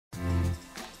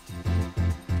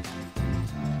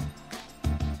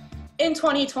In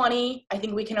 2020, I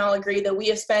think we can all agree that we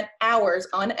have spent hours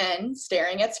on end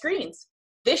staring at screens.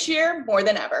 This year, more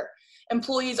than ever.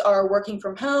 Employees are working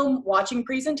from home, watching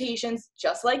presentations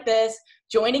just like this,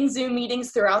 joining Zoom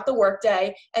meetings throughout the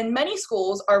workday, and many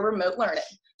schools are remote learning.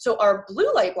 So our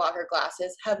blue light blocker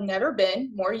glasses have never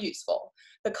been more useful.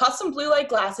 The custom blue light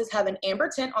glasses have an amber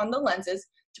tint on the lenses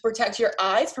to protect your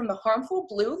eyes from the harmful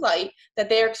blue light that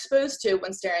they are exposed to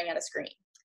when staring at a screen.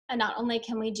 And not only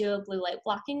can we do a blue light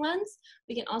blocking lens,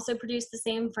 we can also produce the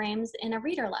same frames in a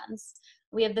reader lens.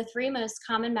 We have the 3 most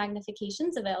common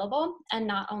magnifications available, and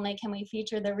not only can we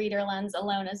feature the reader lens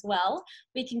alone as well,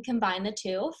 we can combine the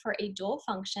two for a dual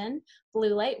function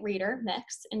blue light reader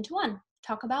mix into one.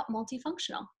 Talk about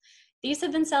multifunctional. These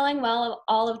have been selling well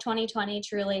all of 2020,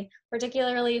 truly,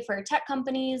 particularly for tech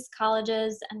companies,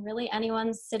 colleges, and really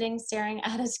anyone sitting staring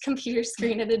at a computer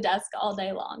screen at a desk all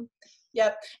day long.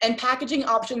 Yep, and packaging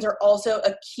options are also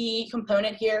a key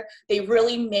component here. They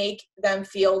really make them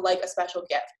feel like a special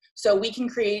gift. So we can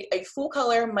create a full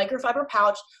color microfiber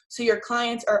pouch so your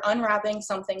clients are unwrapping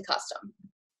something custom.